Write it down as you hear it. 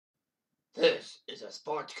This is a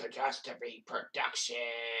Sports Catastrophe production.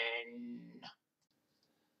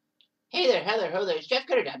 Hey there, Heather, ho there, it's Jeff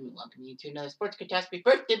Cutter. I'm welcoming you to another Sports Catastrophe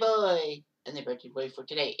Birthday Boy. And the birthday boy for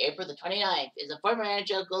today, April the 29th, is a former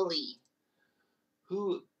NHL goalie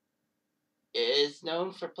who is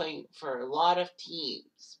known for playing for a lot of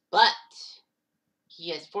teams, but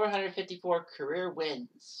he has 454 career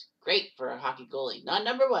wins. Great for a hockey goalie. Not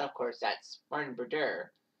number one, of course, that's Martin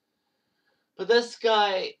Brodeur. But this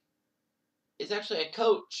guy is actually a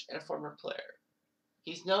coach and a former player.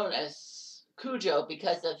 He's known as CuJo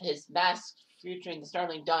because of his mask featuring the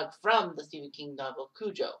snarling dog from the Stephen King novel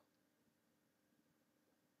CuJo.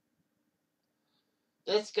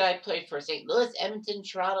 This guy played for St. Louis, Edmonton,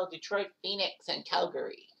 Toronto, Detroit, Phoenix, and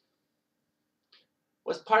Calgary.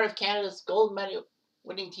 Was part of Canada's gold medal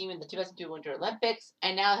winning team in the 2002 Winter Olympics,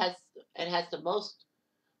 and now has the most.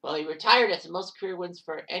 Well, he retired as the most career wins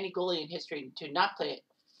for any goalie in history to not play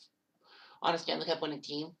on a Stanley Cup winning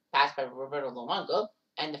team, passed by Roberto Luongo,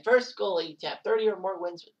 and the first goalie to have 30 or more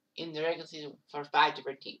wins in the regular season for 5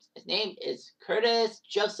 different teams. His name is Curtis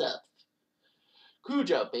Joseph.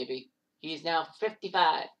 CuJo, baby. He's now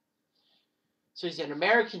 55. So he's an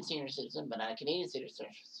American senior citizen, but not a Canadian senior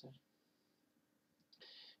citizen.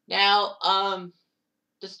 Now,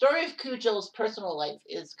 the story of CuJo's personal life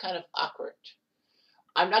is kind of awkward.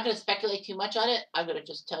 I'm not going to speculate too much on it. I'm going to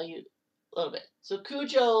just tell you a little bit. So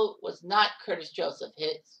CuJo was not Curtis Joseph.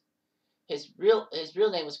 His real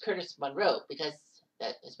name was Curtis Monroe because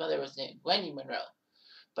his mother was named Wendy Monroe,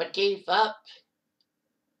 but gave up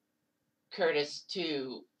Curtis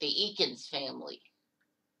to the Eakins family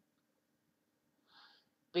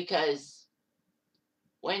because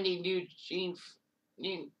Wendy knew Gene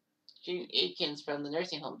Eakins from the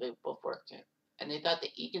nursing home they both worked in, and they thought the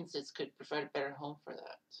Eakinses could provide a better home for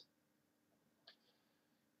that.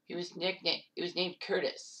 He was named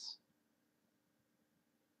Curtis.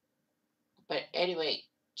 But anyway,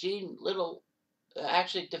 Gene Little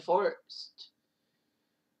actually divorced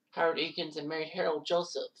Howard Eakins and married Harold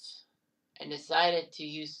Joseph and decided to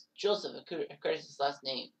use Joseph, Curtis's last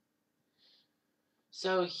name.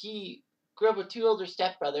 So he grew up with 2 older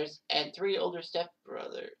stepbrothers and 3 older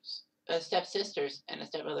stepsisters and a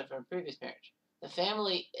stepbrother from a previous marriage. The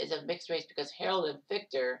family is of mixed race because Harold and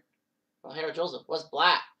Victor, Harold Joseph, was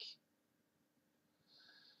black.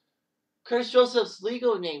 Curtis Joseph's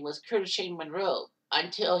legal name was Curtis Shane Monroe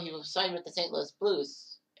until he was signed with the St. Louis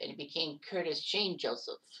Blues and he became Curtis Shane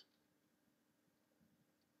Joseph.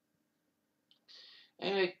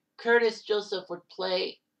 Anyway, Curtis Joseph would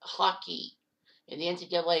play hockey in the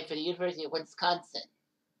NCAA for the University of Wisconsin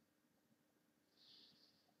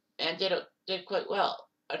and did quite well.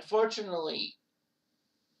 Unfortunately,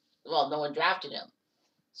 no one drafted him,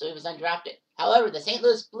 so he was undrafted. However, the St.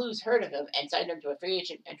 Louis Blues heard of him and signed him to a free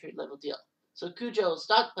agent entry-level deal. So CuJo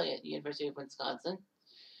stopped playing at the University of Wisconsin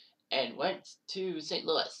and went to St.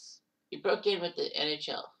 Louis. He broke in with the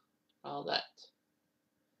NHL, all that.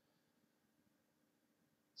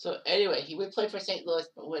 So anyway, he would play for St. Louis,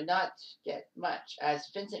 but would not get much, as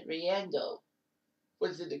Vincent Riendeau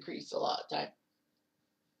was in the crease a lot of time.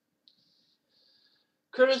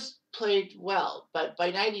 Curtis played well, but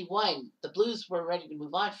by 91, the Blues were ready to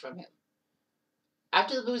move on from him.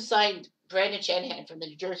 After the Blues signed Brandon Shanahan from the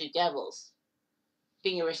New Jersey Devils,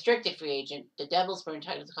 being a restricted free agent, the Devils were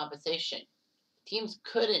entitled to compensation. Teams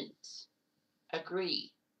couldn't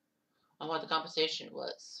agree on what the compensation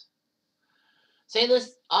was. St. Louis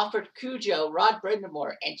offered CuJo, Rod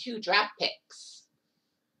Brindamore, and 2 draft picks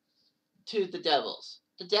to the Devils.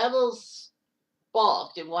 The Devils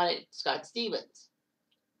balked and wanted Scott Stevens.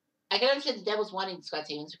 I can understand the Devils wanting Scott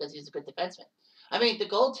Stevens because he's a good defenseman. I mean, the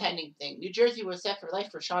goaltending thing, New Jersey was set for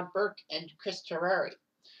life for Sean Burke and Chris Terreri.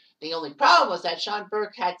 The only problem was that Sean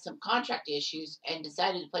Burke had some contract issues and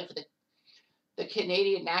decided to play for the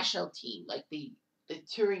Canadian national team, like the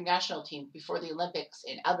touring national team before the Olympics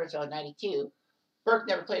in Albertville in 92. Burke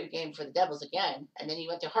never played a game for the Devils again, and then he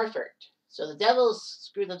went to Hartford. So the Devils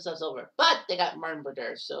screwed themselves over. But they got Martin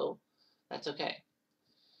Brodeur, so that's okay.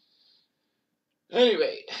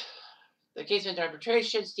 Anyway, the case went to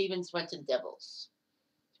arbitration. Stevens went to the Devils.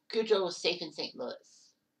 CuJo was safe in St. Louis.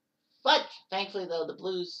 But, thankfully, though, the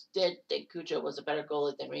Blues did think CuJo was a better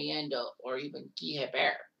goalie than Riendeau or even Guy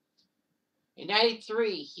Hebert. In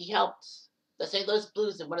 93, he helped the St. Louis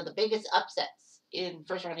Blues in one of the biggest upsets in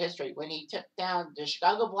first-round history when he took down the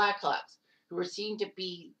Chicago Blackhawks, who were seen to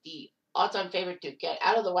be the odds-on favorite to get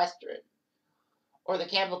out of the Western, or the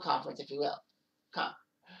Campbell Conference, if you will,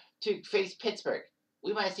 to face Pittsburgh.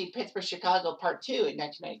 We might have seen Pittsburgh-Chicago Part 2 in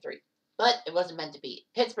 1993, but it wasn't meant to be.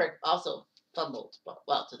 Pittsburgh also fumbled,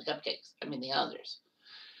 well, to the Cupcakes. I mean, the Islanders.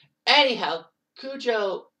 Anyhow,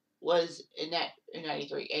 CuJo was in that in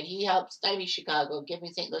 '93, and he helped stymie Chicago,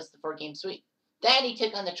 giving St. Louis the 4-game sweep. Then he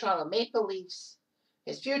took on the Toronto Maple Leafs,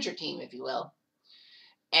 his future team, if you will,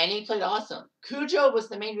 and he played awesome. CuJo was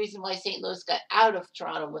the main reason why St. Louis got out of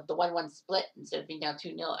Toronto with the 1-1 split instead of being down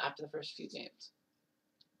 2-0 after the first few games.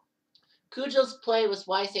 CuJo's play was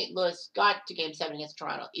why St. Louis got to Game 7 against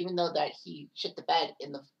Toronto, even though that he shit the bed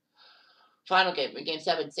in the final game, in Game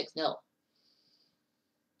 7, 6-0.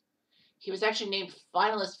 He was actually named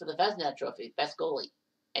finalist for the Vezina Trophy, best goalie,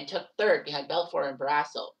 and took third behind Belfour and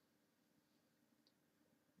Barrasso.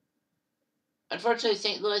 Unfortunately,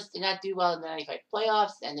 St. Louis did not do well in the '95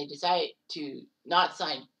 playoffs, and they decided to not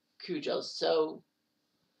sign CuJo, so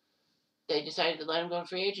they decided to let him go in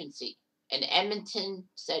free agency. And Edmonton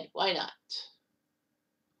said, why not?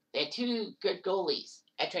 They had two good goalies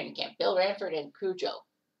at training camp, Bill Ranford and CuJo.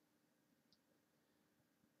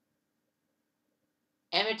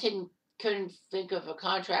 Edmonton couldn't think of a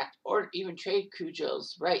contract or even trade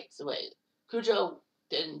CuJo's rights away. CuJo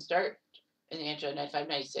didn't start in the NHL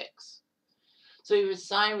 95-96. So he was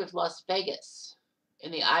signed with Las Vegas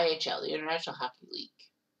in the IHL, the International Hockey League.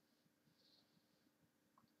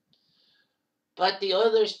 But the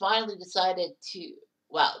Oilers finally decided to,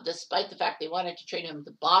 well, despite the fact they wanted to trade him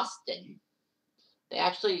to Boston, they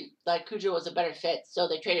actually thought CuJo was a better fit, so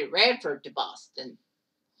they traded Ranford to Boston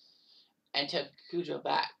and took CuJo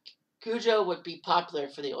back. CuJo would be popular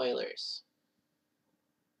for the Oilers.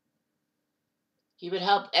 He would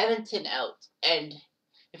help Edmonton out, and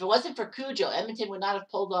if it wasn't for CuJo, Edmonton would not have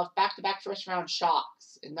pulled off back-to-back first-round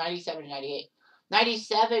shocks in 97 and 98.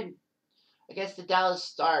 97 against the Dallas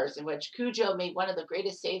Stars, in which CuJo made one of the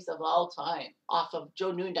greatest saves of all time off of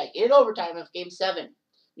Joe Newendike in overtime of Game 7.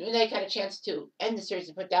 Newendike had a chance to end the series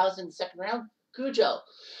and put Dallas in the second round. CuJo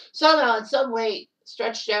somehow, in some way,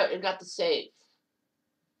 stretched out and got the save.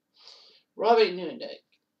 Robbie Newendike.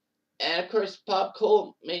 And, of course, Bob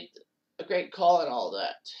Cole made a great call and all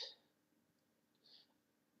that.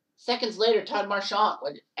 Seconds later, Todd Marchand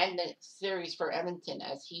would end the series for Edmonton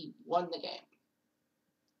as he won the game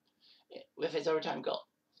with his overtime goal.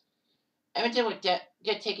 Edmonton would get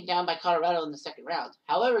taken down by Colorado in the second round.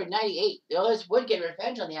 However, in '98, the Oilers would get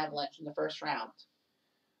revenge on the Avalanche in the first round.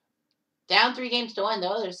 Down 3-1, the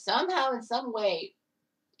Oilers somehow, in some way,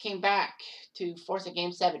 came back to force a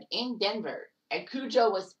Game 7 in Denver, and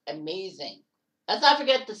CuJo was amazing. Let's not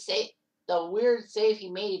forget the weird save he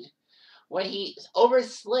made when he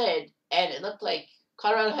overslid, and it looked like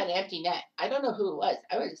Colorado had an empty net. I don't know who it was.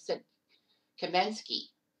 I would have said Kamensky.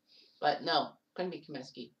 But no, couldn't be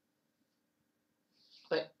Kamensky.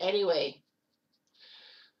 But anyway,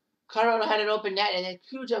 Colorado had an open net, and then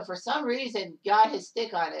CuJo, for some reason, got his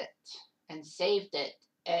stick on it and saved it.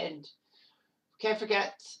 And can't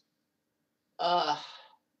forget,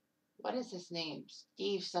 what is his name?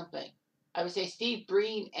 Steve something. I would say Steve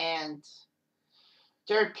Breen and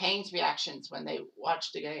Jared Payne's reactions when they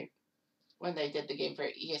watched the game, when they did the game for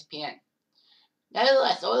ESPN.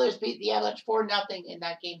 Nevertheless, Oilers beat the Avalanche 4-0 in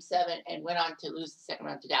that Game 7 and went on to lose the second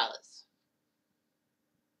round to Dallas.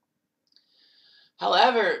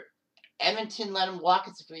 However, Edmonton let him walk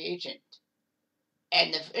as a free agent.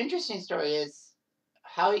 And the interesting story is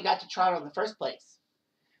how he got to Toronto in the first place.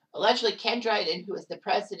 Allegedly, Ken Dryden, who was the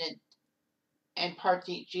president and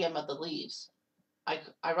party GM of the Leafs,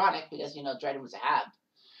 ironic because, you know, Dryden was a Hab,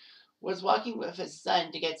 was walking with his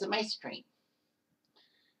son to get some ice cream.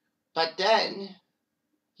 But then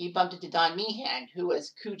he bumped into Don Meehan, who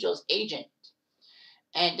was CuJo's agent.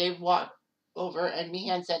 And they walked over, and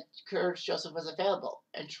Meehan said Curtis Joseph was available.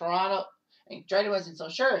 And Dryden wasn't so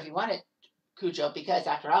sure if he wanted CuJo because,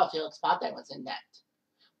 after all, Felix Potvin was in net.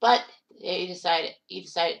 But he decided,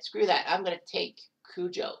 screw that, I'm going to take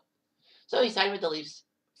CuJo. So he signed with the Leafs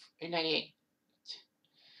in '98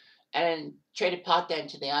 and traded Potvin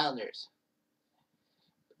to the Islanders.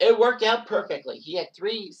 It worked out perfectly. He had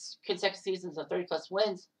 3 consecutive seasons of 30-plus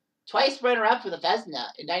wins, twice runner-up for the Vezina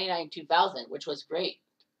in '99 and 2000, which was great,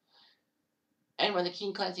 and won the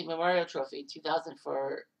King Clancy Memorial Trophy in 2000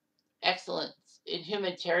 for excellence in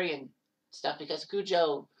humanitarian stuff, because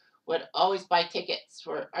CuJo would always buy tickets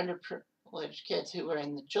for underprivileged kids who were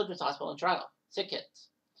in the Children's Hospital in Toronto, sick kids.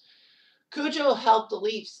 CuJo helped the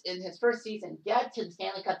Leafs in his first season get to the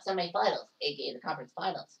Stanley Cup semifinals, aka the conference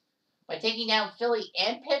finals, by taking down Philly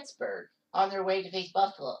and Pittsburgh on their way to face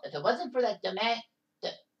Buffalo. If it wasn't for that the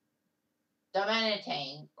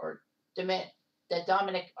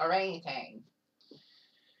Dominic Orangutan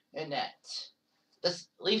in that, the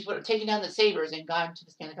Leafs would have taken down the Sabres and gone to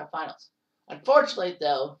the Stanley Cup finals. Unfortunately,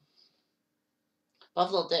 though,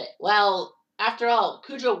 Buffalo did it. Well, after all,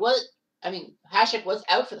 CuJo I mean, Hasek was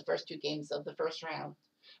out for the first 2 games of the first round.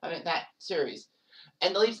 I mean, that series.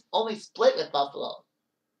 And the Leafs only split with Buffalo.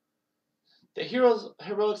 The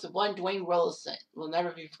heroics of one Dwayne Rollison will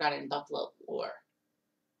never be forgotten in Buffalo lore.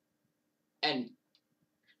 And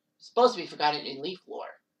supposed to be forgotten in Leaf lore.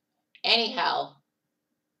 Anyhow,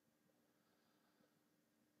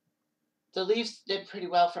 the Leafs did pretty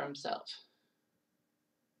well for themselves.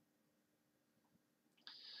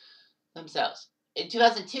 In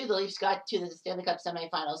 2002, the Leafs got to the Stanley Cup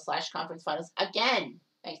semifinals / conference finals again,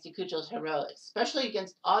 thanks to CuJo's heroics, especially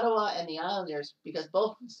against Ottawa and the Islanders, because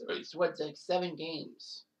both series went like 7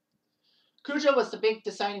 games. CuJo was the big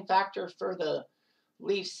deciding factor for the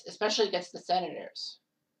Leafs, especially against the Senators.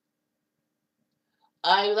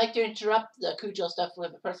 I would like to interrupt the CuJo stuff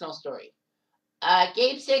with a personal story.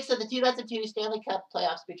 Game 6 of the 2002 Stanley Cup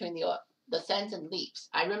playoffs between the Sens and Leafs.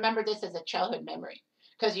 I remember this as a childhood memory.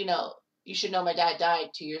 Because, you should know my dad died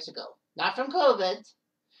 2 years ago. Not from COVID,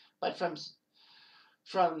 but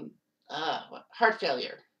from heart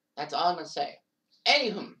failure. That's all I'm going to say.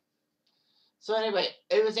 Anywho. So anyway,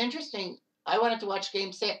 it was interesting. I wanted to watch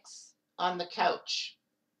Game 6 on the couch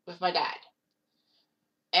with my dad.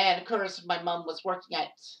 And, of course, my mom was working at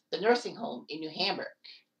the nursing home in New Hamburg.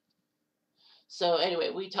 So,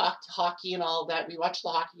 anyway, we talked hockey and all that. We watched the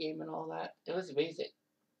hockey game and all that. It was amazing.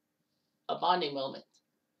 A bonding moment.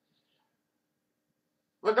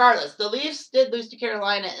 Regardless, the Leafs did lose to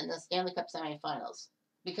Carolina in the Stanley Cup semifinals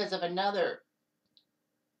because of another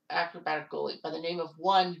acrobatic goalie by the name of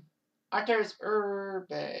one Arturs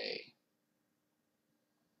Urbe.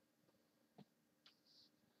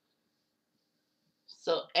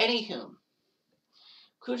 So, anywho,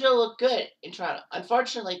 CuJo looked good in Toronto.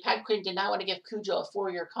 Unfortunately, Pat Quinn did not want to give CuJo a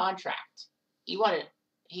 4-year contract. He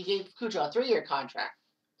gave CuJo a 3-year contract,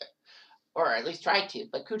 or at least tried to,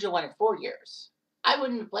 but CuJo wanted 4 years. I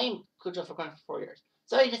wouldn't blame CuJo for going for 4 years.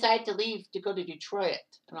 So he decided to leave to go to Detroit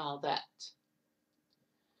and all that.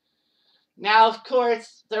 Now, of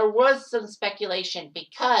course, there was some speculation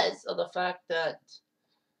because of the fact that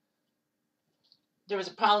there was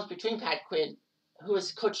a problem between Pat Quinn, who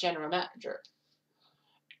was coach general manager,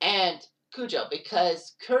 and CuJo,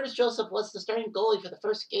 because Curtis Joseph was the starting goalie for the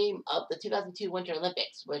first game of the 2002 Winter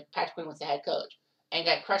Olympics, where Pat Quinn was the head coach, and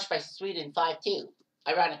got crushed by Sweden 5-2,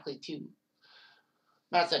 ironically, to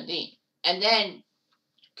Mount Sundin. And then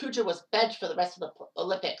CuJo was benched for the rest of the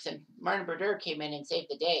Olympics, and Martin Brodeur came in and saved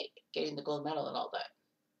the day, getting the gold medal and all that.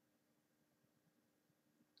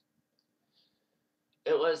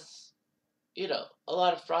 It was, a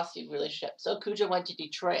lot of frosty relationship. So CuJo went to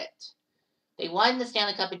Detroit. They won the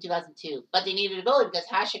Stanley Cup in 2002, but they needed a goalie because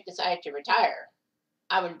Hasek decided to retire.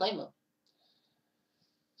 I wouldn't blame him.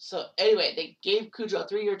 So anyway, they gave CuJo a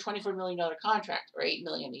 3-year, $24 million contract, or $8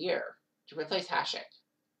 million a year, to replace Hasek.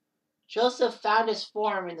 Joseph found his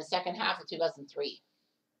form in the second half of 2003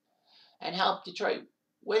 and helped Detroit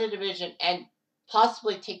win the division and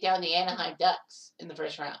possibly take down the Anaheim Ducks in the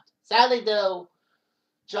first round. Sadly, though,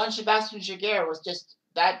 Jean-Sebastien Giguère was just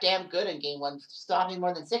that damn good in Game 1, stopping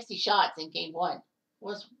more than 60 shots in Game 1.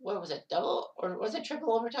 What was it, double? Or was it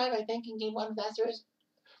triple overtime, I think, in Game 1 of that series?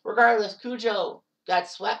 Regardless, CuJo got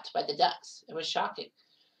swept by the Ducks. It was shocking.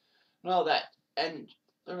 And all that. And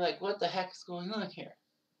they were like, what the heck is going on here?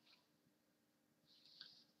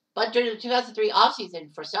 But during the 2003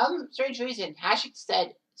 offseason, for some strange reason, Hasek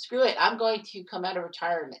said, screw it, I'm going to come out of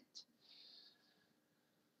retirement.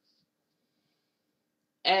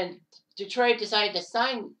 And Detroit decided to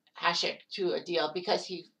sign Hasek to a deal because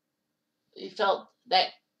he felt that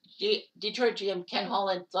Detroit GM Ken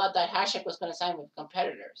Holland thought that Hasek was going to sign with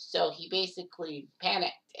competitors. So he basically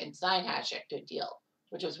panicked and signed Hasek to a deal,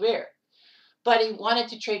 which was weird. But he wanted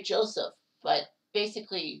to trade Joseph, but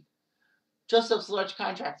basically Joseph's large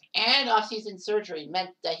contract and off-season surgery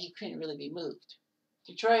meant that he couldn't really be moved.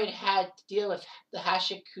 Detroit had to deal with the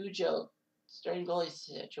Hasek CuJo starting goalie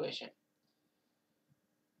situation.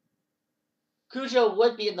 CuJo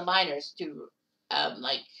would be in the minors to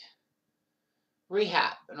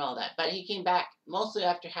rehab and all that, but he came back mostly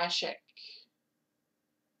after Hasek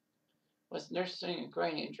was nursing a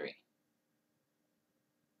groin injury.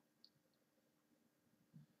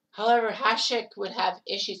 However, Hasek would have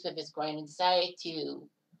issues with his groin and decided to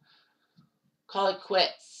call it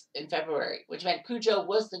quits in February, which meant CuJo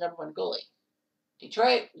was the #1 goalie.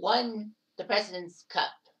 Detroit won the President's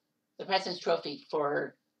Cup, the President's Trophy,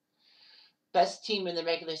 for best team in the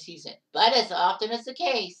regular season. But as often is the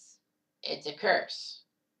case, it's a curse.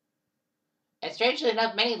 And strangely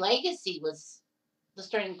enough, Manny Legacy was the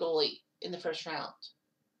starting goalie in the first round.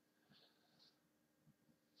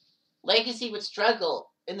 Legacy would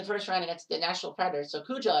struggle in the first round against the National Predators, so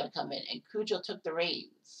CuJo had to come in, and CuJo took the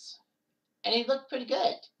reins. And he looked pretty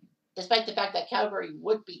good, despite the fact that Calgary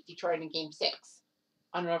would beat Detroit in Game 6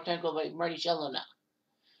 on an overtime goal by Marty Shelona.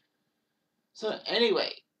 So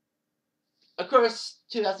anyway, of course,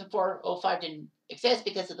 2004-05 didn't exist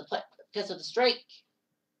because of the strike.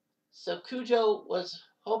 So CuJo was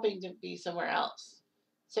hoping to be somewhere else.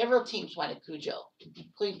 Several teams wanted CuJo,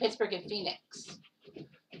 including Pittsburgh and Phoenix.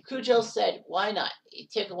 CuJo said, why not? He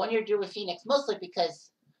took a one-year deal with Phoenix, mostly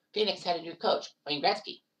because Phoenix had a new coach, Wayne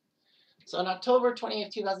Gretzky. So on October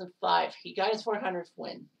 20th, 2005, he got his 400th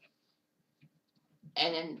win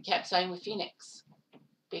and then kept signing with Phoenix.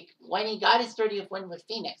 When he got his 30th win with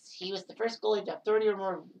Phoenix, he was the first goalie to have 30 or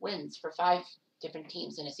more wins for 5 different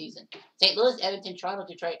teams in a season. St. Louis, Edmonton, Toronto,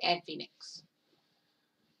 Detroit, and Phoenix.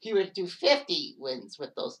 He would do 50 wins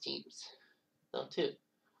with those teams, though, too.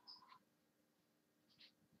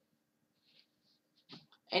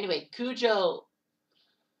 Anyway, CuJo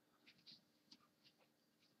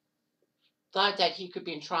thought that he could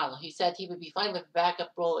be in Toronto. He said he would be fine with a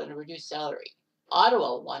backup role and a reduced salary.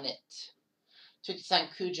 Ottawa wanted to sign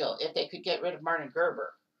CuJo if they could get rid of Martin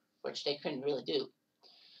Gerber, which they couldn't really do.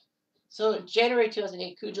 So in January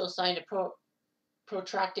 2008, CuJo signed a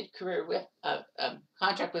protracted career with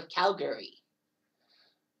contract with Calgary.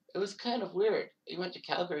 It was kind of weird. He went to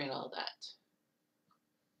Calgary and all that.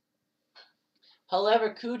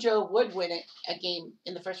 However, CuJo would win a game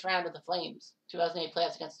in the first round of the Flames 2008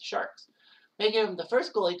 playoffs against the Sharks, making him the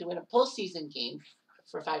first goalie to win a postseason game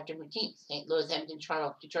for 5 different teams: St. Louis, Edmonton,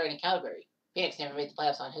 Toronto, Detroit, and Calgary. Phoenix never made the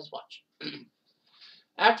playoffs on his watch.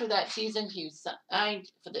 After that season, he was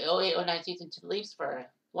signed for the 08-09 season to the Leafs for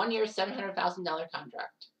a 1-year, $700,000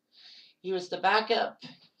 contract. He was the backup.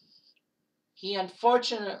 He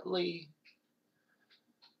unfortunately,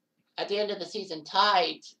 at the end of the season,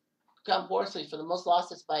 tied Gun Borsley for the most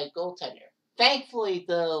losses by a goaltender. Thankfully,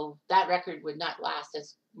 though, that record would not last,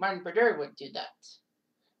 as Martin Brodeur would do that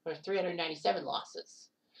for 397 losses.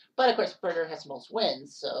 But of course, Brodeur has the most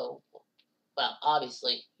wins, so, well,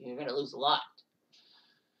 obviously, you're going to lose a lot.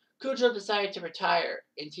 CuJo decided to retire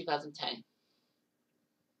in 2010.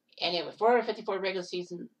 And he had 454 regular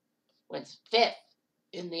season wins, 5th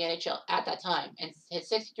in the NHL at that time, and his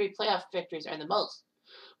 63 playoff victories are the most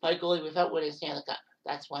by a goalie without winning a Stanley Cup.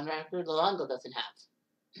 That's one record Luongo doesn't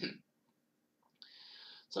have.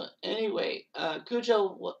 So anyway,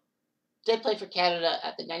 CuJo did play for Canada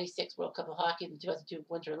at the 96 World Cup of Hockey and the 2002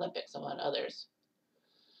 Winter Olympics, among others.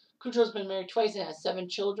 CuJo's been married twice and has 7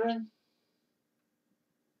 children.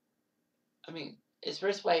 I mean, his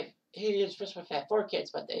first wife had 4 kids,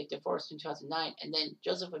 but they divorced in 2009, and then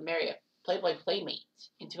Joseph would marry a Playboy Playmate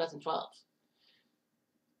in 2012,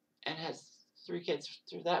 and has 3 kids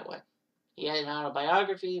through that one. He had an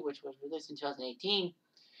autobiography, which was released in 2018.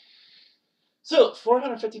 So,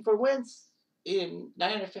 454 wins in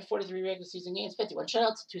 943 regular season games, 51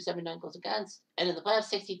 shutouts, 279 goals against, and in the playoffs,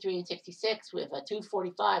 63 and 66 with a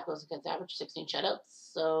 245 goals against average, 16 shutouts.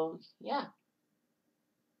 So, yeah.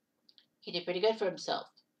 He did pretty good for himself.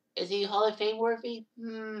 Is he Hall of Fame worthy?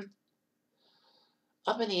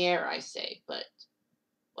 Up in the air, I say. But,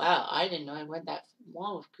 wow, I didn't know I went that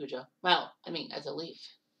long with CuJo. Well, I mean, as a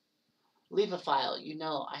Leafophile, you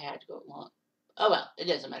know I had to go long. Oh, well, it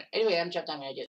doesn't matter. Anyway, I'm Jeff Diamond. I do.